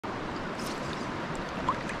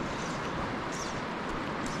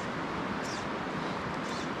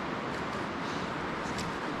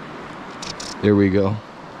There we go.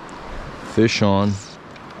 Fish on.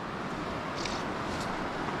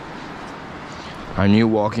 I knew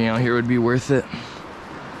walking out here would be worth it.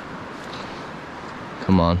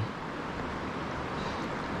 Come on.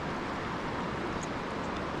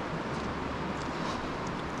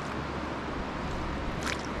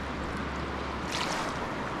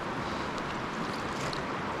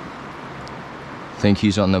 I think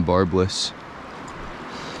he's on the barbless.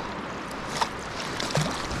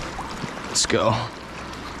 Let's go.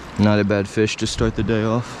 Not a bad fish to start the day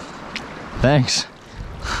off. Thanks.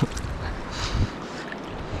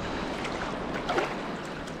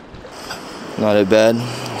 Not a bad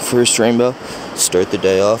first rainbow. Start the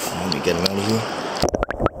day off. Let me get him out of here.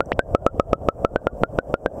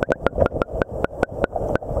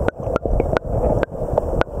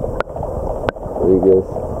 There he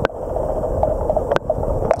goes.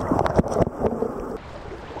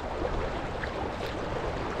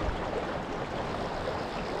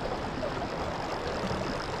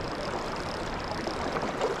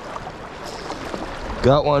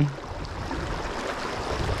 Got one.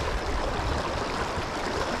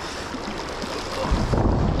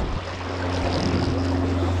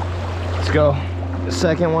 Let's go. The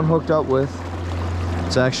second one hooked up with.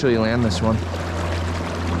 Let's actually land this one.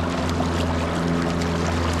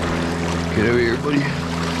 Get over here, buddy.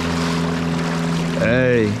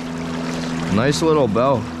 Hey. Nice little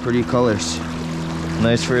bell. Pretty colors.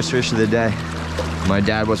 Nice first fish of the day. My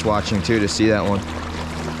dad was watching too to see that one.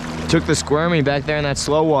 Took the squirmy back there in that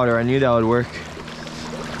slow water. I knew that would work.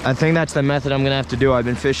 I think that's the method I'm gonna have to do. I've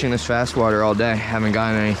been fishing this fast water all day. Haven't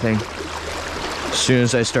gotten anything. As soon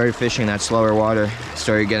as I started fishing that slower water, I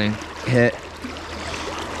started getting hit.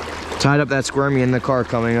 Tied up that squirmy in the car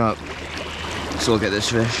coming up. Let's look at this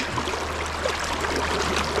fish.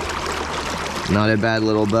 Not a bad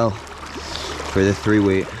little bell for the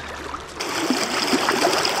 3-weight.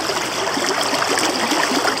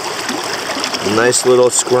 Nice little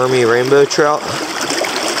squirmy rainbow trout.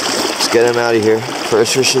 Let's get him out of here.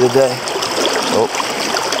 First fish of the day. Oh.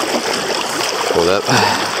 Hold up.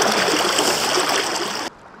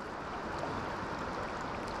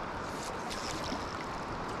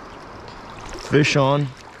 Fish on.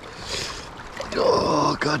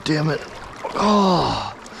 Oh, god damn it. Oh.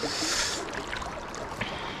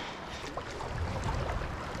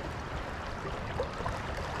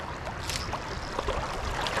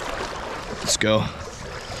 Let's go.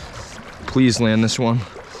 Please land this one.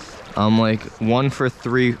 I'm like 1 for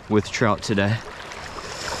 3 with trout today.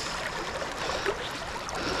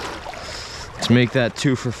 Let's make that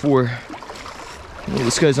 2 for 4. Ooh,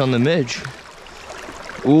 this guy's on the Midge.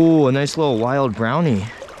 Ooh, a nice little wild brownie.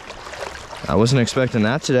 I wasn't expecting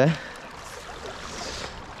that today.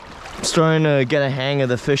 I'm starting to get a hang of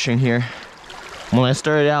the fishing here. When I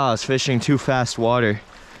started out, I was fishing too fast water.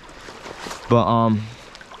 But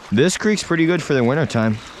this creek's pretty good for the winter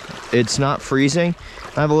time. It's not freezing.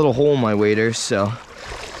 I have a little hole in my waders, so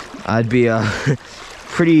I'd be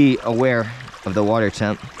pretty aware of the water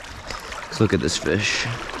temp. Let's look at this fish.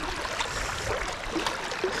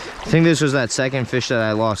 I think this was that second fish that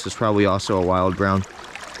I lost. It's probably also a wild brown.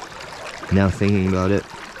 Now thinking about it.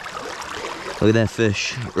 Look at that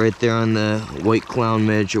fish right there on the white clown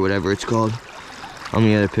midge or whatever it's called. I'm gonna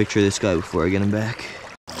get a picture of this guy before I get him back.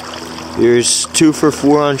 Here's 2 for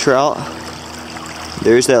 4 on trout.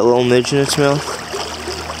 There's that little midge in its mouth.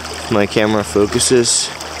 My camera focuses.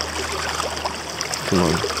 Come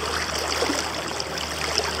on.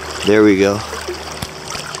 There we go.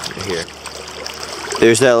 Here.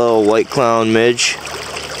 There's that little white clown midge.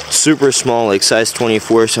 Super small, like size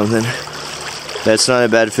 24 or something. That's not a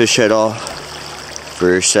bad fish at all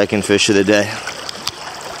for second fish of the day.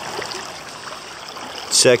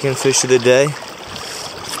 Second fish of the day.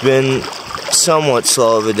 It's been somewhat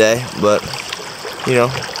slow of a day, but you know,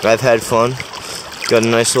 I've had fun. Got a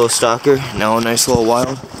nice little stalker, now a nice little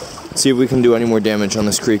wild. Let's see if we can do any more damage on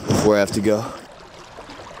this creek before I have to go.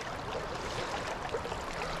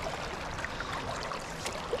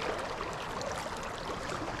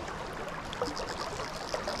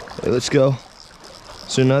 Okay, let's go.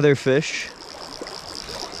 It's another fish.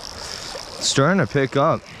 It's starting to pick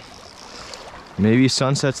up. Maybe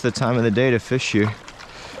sunset's the time of the day to fish here.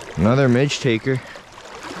 Another midge taker.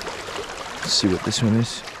 Let's see what this one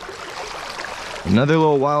is. Another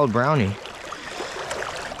little wild brownie.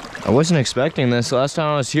 I wasn't expecting this. Last time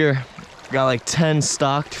I was here, got like 10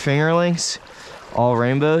 stocked fingerlings, all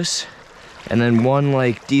rainbows, and then 1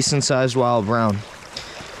 like decent sized wild brown.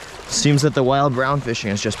 Seems that the wild brown fishing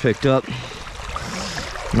has just picked up.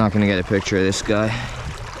 I'm not gonna get a picture of this guy.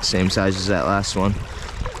 Same size as that last one.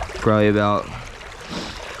 Probably about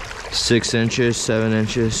 6 inches, 7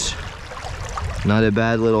 inches. Not a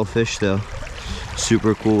bad little fish though.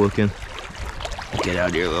 Super cool looking. Get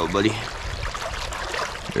out here, little buddy.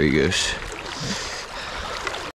 There he goes.